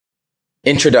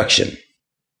Introduction.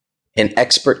 In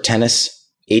expert tennis,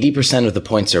 80% of the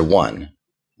points are won,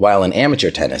 while in amateur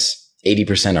tennis,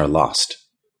 80% are lost.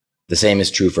 The same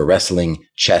is true for wrestling,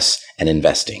 chess, and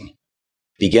investing.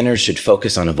 Beginners should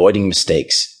focus on avoiding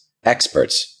mistakes,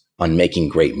 experts on making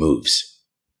great moves.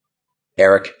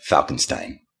 Eric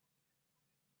Falkenstein.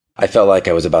 I felt like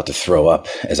I was about to throw up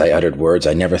as I uttered words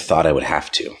I never thought I would have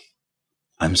to.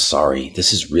 I'm sorry,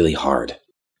 this is really hard.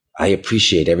 I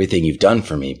appreciate everything you've done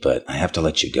for me, but I have to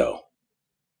let you go.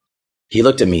 He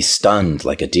looked at me stunned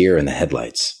like a deer in the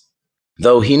headlights.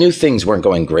 Though he knew things weren't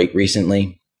going great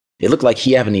recently, it looked like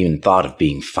he hadn't even thought of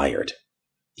being fired.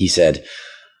 He said,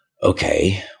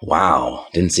 "Okay, wow,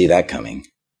 didn't see that coming.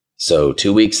 So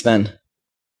 2 weeks then?"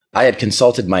 I had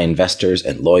consulted my investors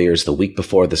and lawyers the week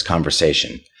before this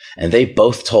conversation, and they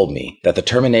both told me that the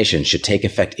termination should take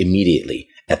effect immediately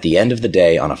at the end of the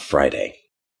day on a Friday.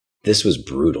 This was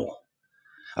brutal.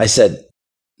 I said,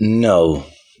 "No,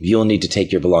 you'll need to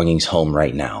take your belongings home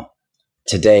right now.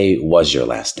 Today was your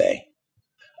last day."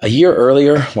 A year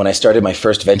earlier, when I started my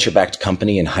first venture-backed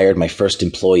company and hired my first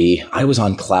employee, I was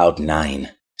on cloud 9,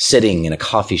 sitting in a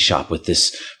coffee shop with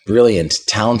this brilliant,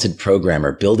 talented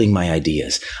programmer building my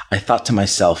ideas. I thought to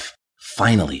myself,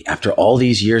 finally, after all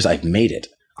these years, I've made it.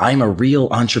 I'm a real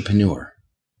entrepreneur.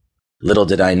 Little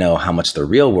did I know how much the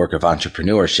real work of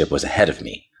entrepreneurship was ahead of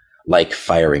me, like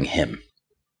firing him.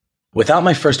 Without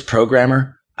my first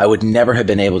programmer, I would never have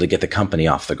been able to get the company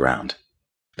off the ground.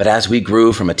 But as we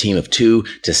grew from a team of 2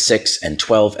 to 6 and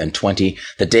 12 and 20,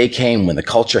 the day came when the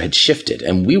culture had shifted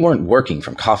and we weren't working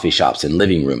from coffee shops and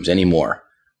living rooms anymore.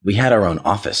 We had our own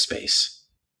office space.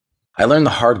 I learned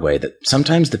the hard way that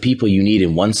sometimes the people you need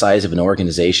in one size of an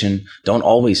organization don't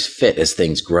always fit as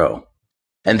things grow.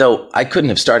 And though I couldn't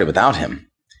have started without him,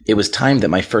 it was time that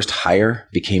my first hire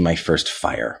became my first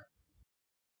fire.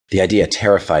 The idea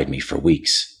terrified me for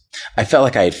weeks. I felt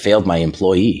like I had failed my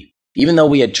employee, even though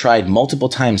we had tried multiple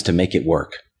times to make it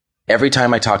work. Every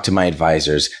time I talked to my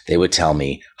advisors, they would tell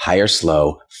me, hire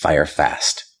slow, fire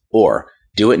fast. Or,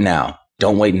 do it now,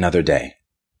 don't wait another day.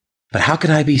 But how could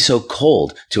I be so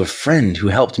cold to a friend who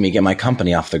helped me get my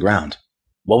company off the ground?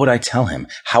 What would I tell him?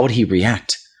 How would he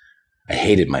react? I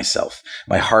hated myself.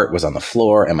 My heart was on the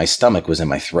floor and my stomach was in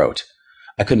my throat.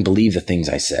 I couldn't believe the things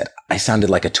I said. I sounded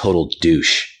like a total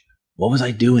douche. What was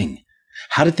I doing?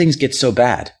 How did things get so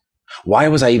bad? Why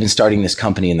was I even starting this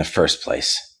company in the first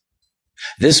place?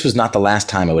 This was not the last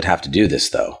time I would have to do this,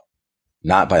 though.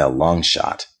 Not by a long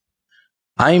shot.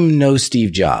 I'm no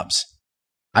Steve Jobs.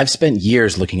 I've spent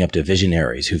years looking up to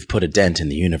visionaries who've put a dent in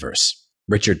the universe.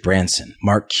 Richard Branson,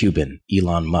 Mark Cuban,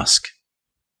 Elon Musk.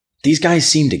 These guys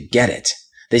seem to get it.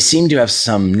 They seem to have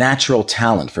some natural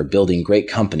talent for building great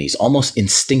companies almost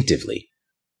instinctively.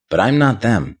 But I'm not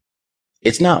them.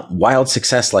 It's not wild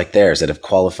success like theirs that have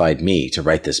qualified me to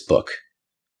write this book.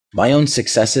 My own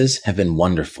successes have been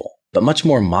wonderful, but much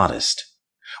more modest.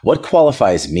 What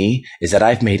qualifies me is that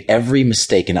I've made every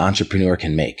mistake an entrepreneur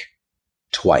can make.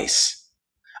 Twice.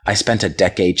 I spent a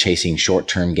decade chasing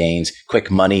short-term gains,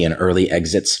 quick money, and early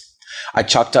exits. I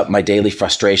chalked up my daily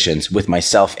frustrations with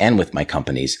myself and with my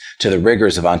companies to the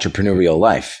rigors of entrepreneurial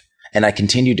life, and I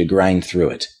continued to grind through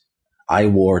it. I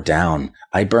wore down.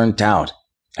 I burnt out.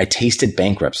 I tasted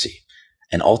bankruptcy,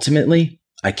 and ultimately,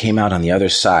 I came out on the other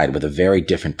side with a very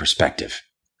different perspective.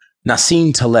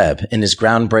 Nassim Taleb, in his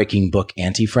groundbreaking book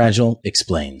Anti-Fragile,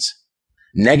 explains,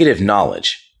 "Negative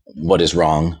knowledge, what is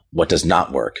wrong, what does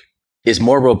not work, is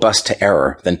more robust to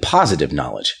error than positive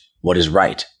knowledge, what is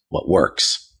right, what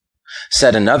works."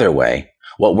 Said another way,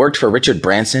 what worked for Richard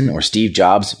Branson or Steve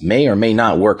Jobs may or may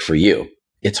not work for you.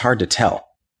 It's hard to tell.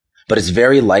 But it's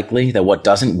very likely that what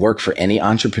doesn't work for any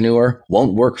entrepreneur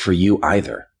won't work for you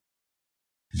either.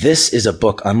 This is a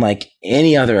book unlike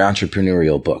any other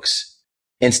entrepreneurial books.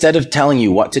 Instead of telling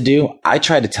you what to do, I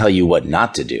try to tell you what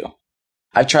not to do.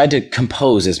 I've tried to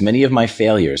compose as many of my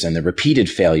failures and the repeated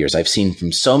failures I've seen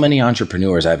from so many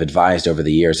entrepreneurs I've advised over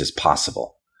the years as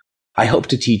possible. I hope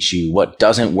to teach you what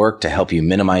doesn't work to help you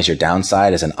minimize your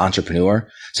downside as an entrepreneur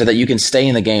so that you can stay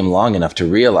in the game long enough to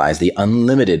realize the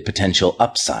unlimited potential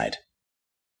upside.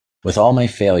 With all my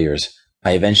failures,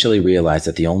 I eventually realized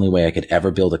that the only way I could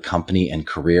ever build a company and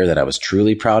career that I was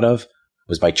truly proud of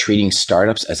was by treating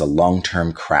startups as a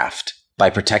long-term craft, by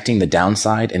protecting the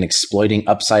downside and exploiting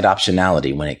upside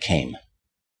optionality when it came.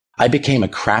 I became a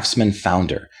craftsman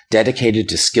founder, dedicated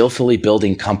to skillfully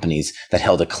building companies that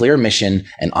held a clear mission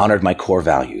and honored my core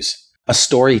values. A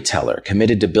storyteller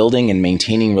committed to building and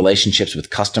maintaining relationships with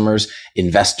customers,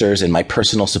 investors, and my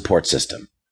personal support system.